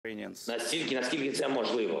Ukrainians настільки, наскільки це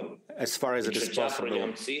можливо. as far as it is Відчуття possible.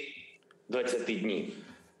 протягом цих 20 днів.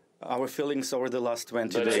 Our feelings over the last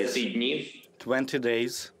 20 20 days. днів 20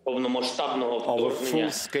 days повномасштабного of a вторгнення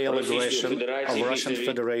full-scale Російської aggression of Федерації Russian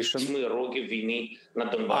після Federation 8 років війни на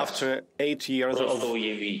Донбасі. after 8 years Просто of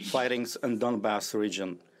уявіть. fightings in Donbass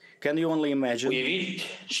region. Can you only imagine? Уявіть,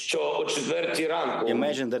 що о 4 ранку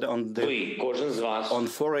Imagine that ви, кожен з вас,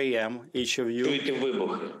 on 4 a.m. each of you чуєте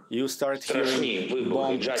вибухи. you start Страшні hearing вибухи.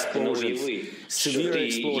 bomb Джастін, explosions, уяви, що severe ти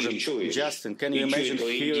їх explosions. чуєш. Justin, can you І чують imagine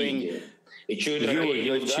твої hearing діти. І чують you,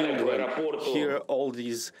 ракетні your удари по children, аеропорту. hear all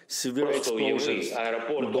these severe Просто уяви, explosions,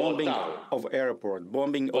 аеропорт bombing Оттави. of airport,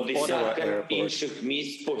 bombing По of Ottawa десяткам airport, інших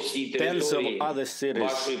місць по всій tens of території other cities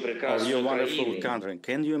вашої of прекрасної your wonderful країни. country.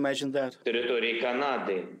 Can you imagine that? Території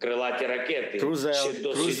Канади, крилаті ракети, ще Cruise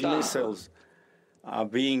досить танко. missiles are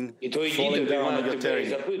being І твої falling діти down on мають your тебе і terrain,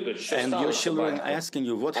 запитують, що and your сталося, children батько? asking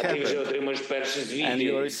you what А ти вже happened, отримаєш перші and звіти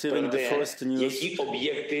you're receiving про the те, first news які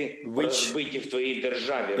об'єкти which розбиті в твоїй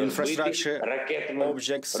державі, розбиті infrastructure ракетами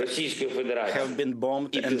objects Російської Федерації. have been bombed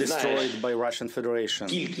І and ти знаєш, destroyed by Russian Federation.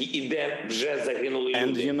 скільки і де вже загинули And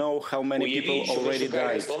люди. you know how many people Уявіть, що ви already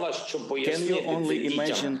шукаєте died. слова, щоб Can you пояснити це only дітям,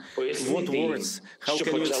 imagine what пояснити їм, words, how що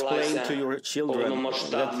can you explain почалася to your children that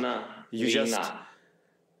повномасштабна you just війна?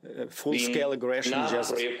 full-scale aggression Війна, just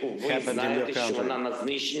про яку ви happened in your знаєте, що вона country? на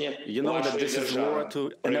знищення You know that вашої this is держави. war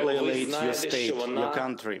to Про яку ви annihilate your знаєте, state, що your вона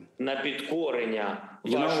country. на підкорення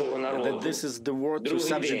You вашого know народу. that this is the war to Другий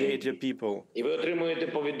subjugate день. your people. І ви отримуєте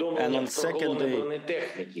And повідомлення on про second колони day,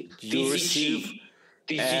 бронетехніки. you receive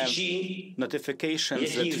Тисячі, notifications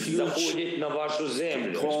that які huge заходять на вашу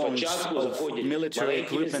землю. columns Спочатку of заходять military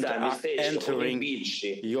маленькі equipment міста, are містечка, вони entering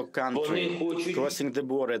більші. your Вони country, хочуть crossing the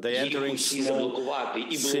border. They're їх entering усі small заблокувати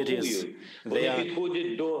і cities. блокують. They Вони are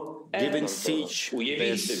підходять до giving Едмонтона, siege, уявіть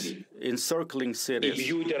they're собі, encircling і cities,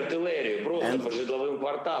 б'ють артилерію просто по житловим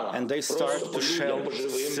кварталам, and they просто start по to людям, shell по живим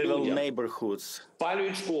civil людям. neighborhoods.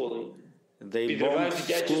 Палюють школи, They bomb підривають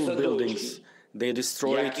дитячі school садочки, buildings. They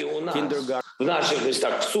destroyed як і у нас. kindergarten. В наших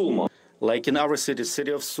містах Сума. Like in our city,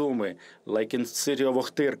 city of Sumy, like in city of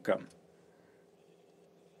Охтирка.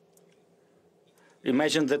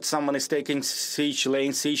 Imagine that someone is taking siege,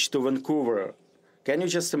 laying siege to Vancouver. Can you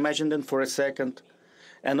just imagine that for a second?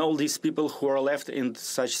 And all these people who are left in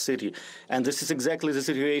such city. And this is exactly the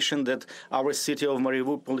situation that our city of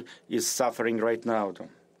Mariupol is suffering right now.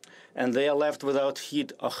 And they are left without heat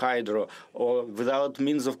or hydro, or without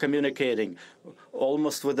means of communicating,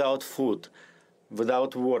 almost without food,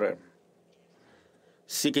 without water,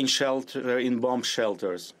 seeking shelter in bomb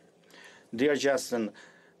shelters. Dear Justin,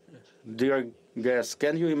 dear guests,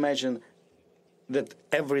 can you imagine that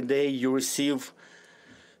every day you receive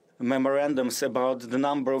memorandums about the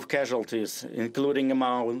number of casualties, including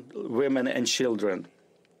among women and children?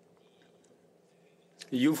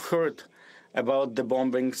 You've heard about the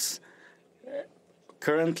bombings.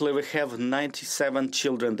 Currently, we have 97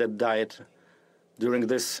 children that died during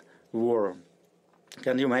this war.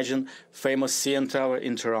 Can you imagine famous CN Tower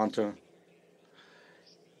in Toronto?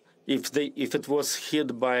 If it was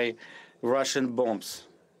hit by Russian bombs.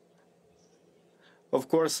 Of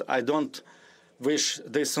course, I don't wish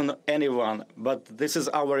this on anyone, but this is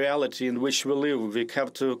our reality in which we live. We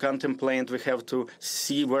have to contemplate, we have to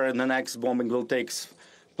see where the next bombing will take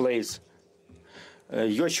place.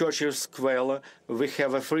 Your Churchill Square, we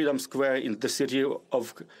have a Freedom Square in the city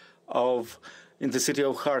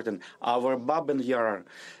of Harton. Our Babin Yar,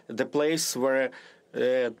 the place where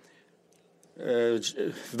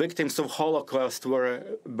victims of Holocaust were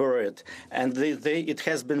buried, and it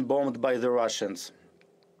has been bombed by the Russians.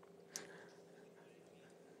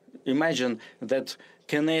 Imagine that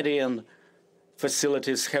Canadian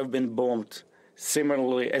facilities have been bombed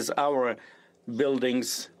similarly as our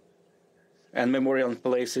buildings and memorial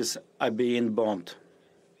places are being bombed.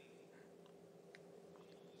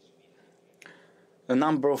 A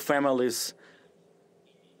number of families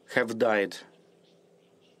have died.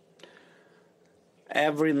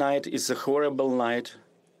 Every night is a horrible night.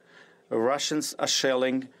 Russians are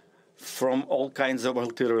shelling from all kinds of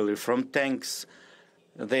artillery, from tanks.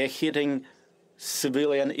 They are hitting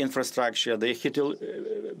civilian infrastructure. They are hitting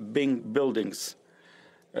big buildings.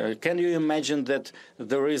 Can you imagine that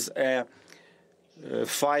there is a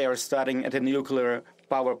fire starting at a nuclear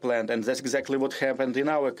power plant? And that's exactly what happened in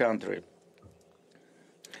our country.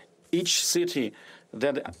 Each city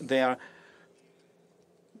that they are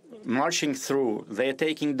marching through, they are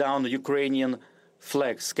taking down Ukrainian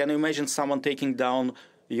flags. Can you imagine someone taking down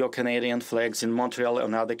your Canadian flags in Montreal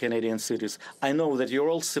and other Canadian cities? I know that you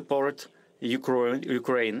all support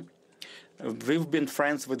Ukraine. We've been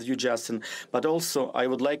friends with you, Justin, but also I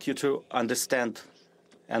would like you to understand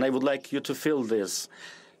And I would like you to feel this,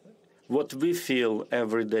 what we feel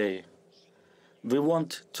every day. We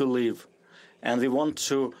want to live, and we want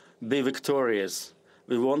to be victorious.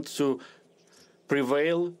 We want to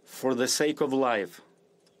prevail for the sake of life.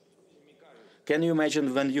 Can you imagine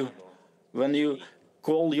when you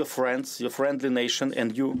call your friends, your friendly nation,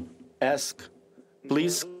 and you ask,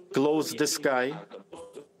 please close the sky,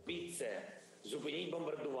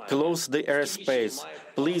 close the airspace,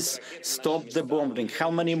 please stop the bombing.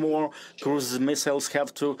 How many more cruise missiles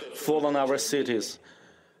have to fall on our cities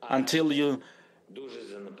until you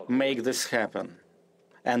make this happen?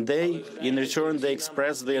 And they, in return, they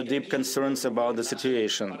express their deep concerns about the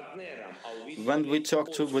situation. When we talk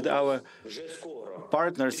with our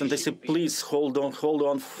partners, and they say, please hold on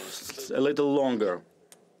a little longer.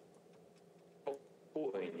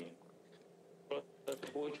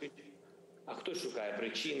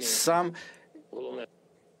 Some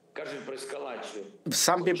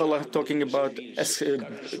people are talking about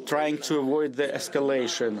trying to avoid the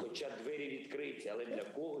escalation.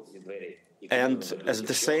 And at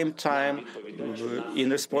the same time, in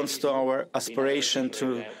response to our aspiration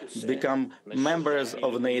to become members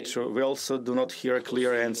of NATO, we also do not hear a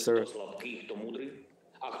clear answer.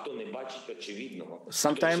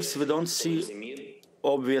 Sometimes we don't see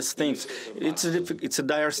obvious things. It's a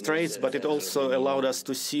dire straits, but it also allowed us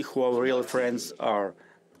to see who our real friends are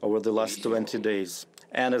over the last 20 days,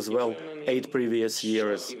 and as well 8 previous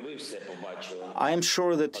years. I am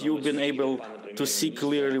sure that you've been able to see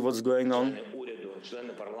clearly what's going on,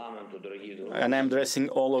 and I'm addressing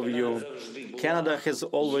all of you. Canada has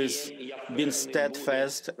always been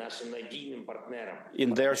steadfast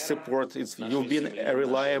in their support. You've been a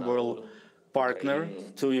reliable partner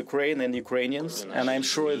to Ukraine and Ukrainians, and I'm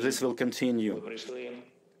sure this will continue.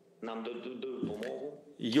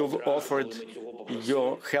 You've offered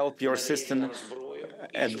your help, your assistance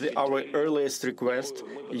at our earliest request.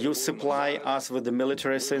 You supply us with the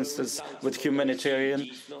military assistance, with humanitarian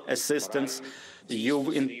assistance.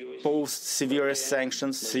 You've imposed serious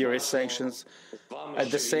sanctions.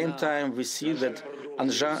 At the same time, we see that,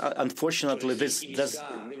 unfortunately, this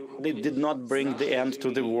did not bring the end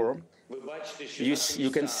to the war. You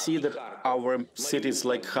can see that our cities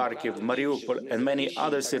like Kharkiv, Mariupol, and many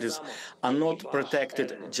other cities are not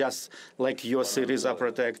protected just like your cities are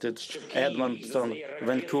protected. Edmonton,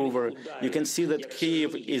 Vancouver. You can see that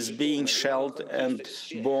Kyiv is being shelled and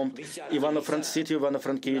bombed.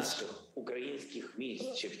 Ivano-Frankivsk.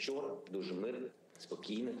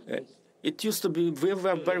 It used to be, we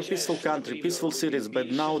were a very peaceful country, peaceful cities,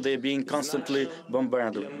 but now they're being constantly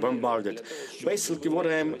bombarded. Basically, what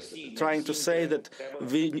I'm trying to say that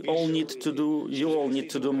we all need to do, you all need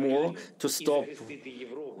to do more to stop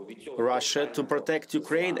Russia, to protect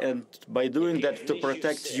Ukraine, and by doing that, to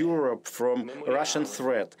protect Europe from Russian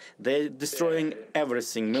threat. They're destroying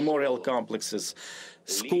everything, memorial complexes,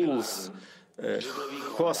 schools,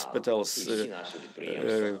 hospitals,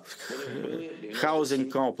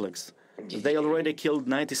 housing complex. They already killed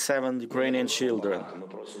 97 Ukrainian children.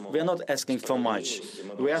 We are not asking for much.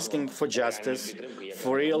 We're asking for justice,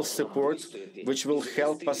 for real support, which will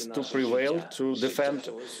help us to prevail, to defend,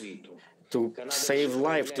 to save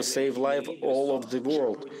life all of the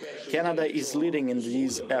world. Canada is leading in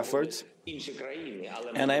these efforts,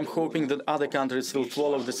 and I'm hoping that other countries will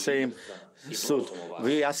follow the same suit.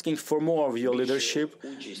 We're asking for more of your leadership,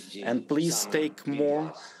 and please take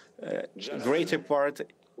more, greater part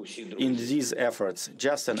in these efforts,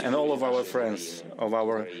 Justin and all of our friends of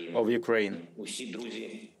Ukraine,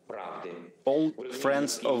 all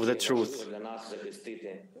friends of the truth.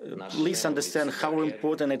 Please understand how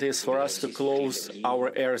important it is for us to close our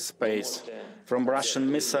airspace from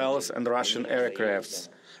Russian missiles and Russian aircrafts.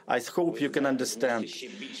 I hope you can understand.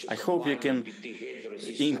 I hope you can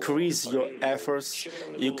increase your efforts.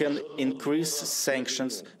 You can increase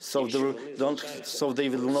sanctions so they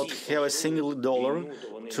will not have a single dollar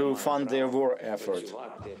to fund their war effort.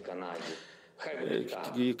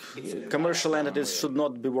 Commercial entities should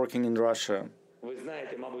not be working in Russia.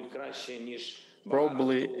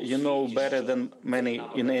 Probably you know better than many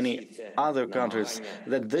in any other countries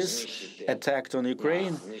that this attack on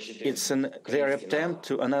Ukraine, it's their attempt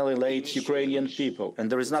to annihilate Ukrainian people, and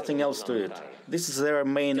there is nothing else to it. This is their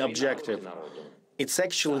main objective. It's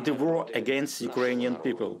actually the war against Ukrainian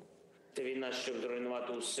people.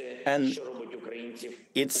 And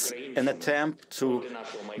it's an attempt to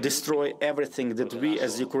destroy everything that we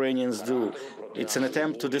as Ukrainians do. It's an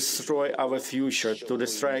attempt to destroy our future, to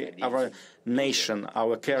destroy our nation,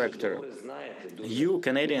 our character. You,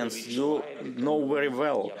 Canadians, you know very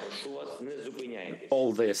well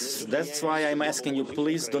all this. That's why I'm asking you,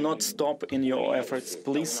 please do not stop in your efforts.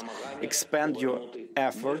 Please expand your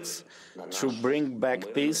efforts to bring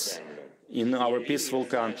back peace in our peaceful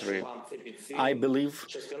country. I believe,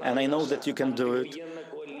 and I know that you can do it.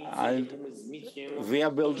 And we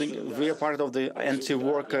are part of the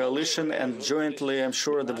anti-war coalition, and jointly, I'm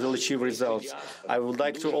sure that we'll achieve results. I would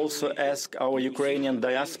like to also ask our Ukrainian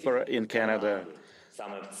diaspora in Canada.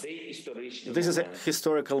 This is a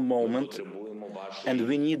historical moment, and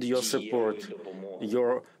we need your support,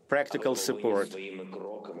 your practical support.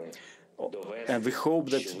 And we hope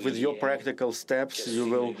that with your practical steps, you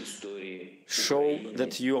will show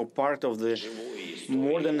that you are part of the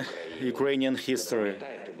modern Ukrainian history.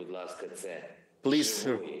 Please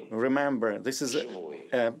remember, this is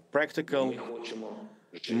a practical,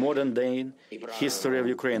 modern-day history of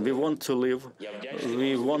Ukraine. We want to live.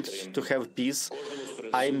 We want to have peace.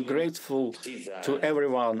 I'm grateful to every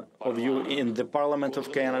one of you in the Parliament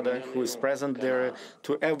of Canada who is present there,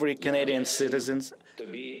 to every Canadian citizen.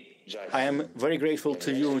 I am very grateful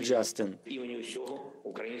to you, Justin.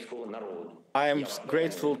 I am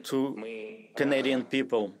grateful to Canadian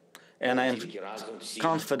people. And I am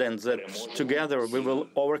confident that together we will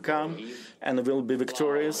overcome and will be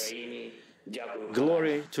victorious.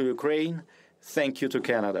 Glory to Ukraine. Thank you to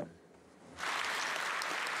Canada.